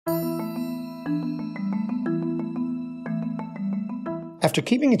After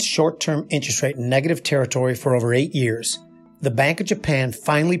keeping its short-term interest rate in negative territory for over 8 years, the Bank of Japan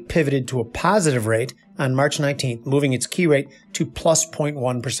finally pivoted to a positive rate on March 19th, moving its key rate to plus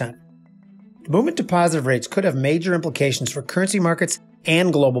 0.1%. The movement to positive rates could have major implications for currency markets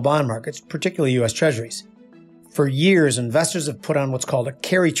and global bond markets, particularly U.S. Treasuries. For years, investors have put on what's called a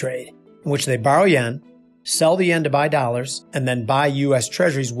carry trade, in which they borrow yen, sell the yen to buy dollars, and then buy U.S.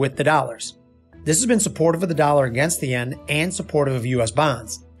 Treasuries with the dollars. This has been supportive of the dollar against the yen and supportive of U.S.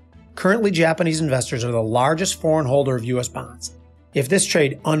 bonds. Currently, Japanese investors are the largest foreign holder of U.S. bonds. If this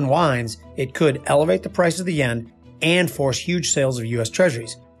trade unwinds, it could elevate the price of the yen and force huge sales of U.S.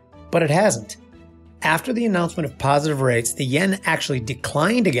 Treasuries. But it hasn't. After the announcement of positive rates, the yen actually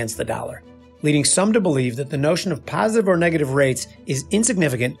declined against the dollar, leading some to believe that the notion of positive or negative rates is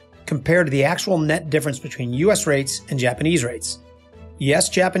insignificant compared to the actual net difference between U.S. rates and Japanese rates. Yes,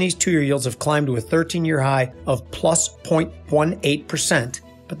 Japanese 2-year yields have climbed to a 13-year high of plus 0.18%,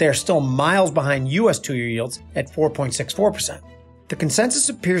 but they are still miles behind U.S. 2-year yields at 4.64%. The consensus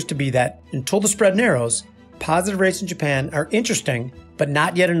appears to be that, until the spread narrows, positive rates in Japan are interesting, but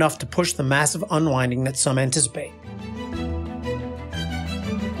not yet enough to push the massive unwinding that some anticipate.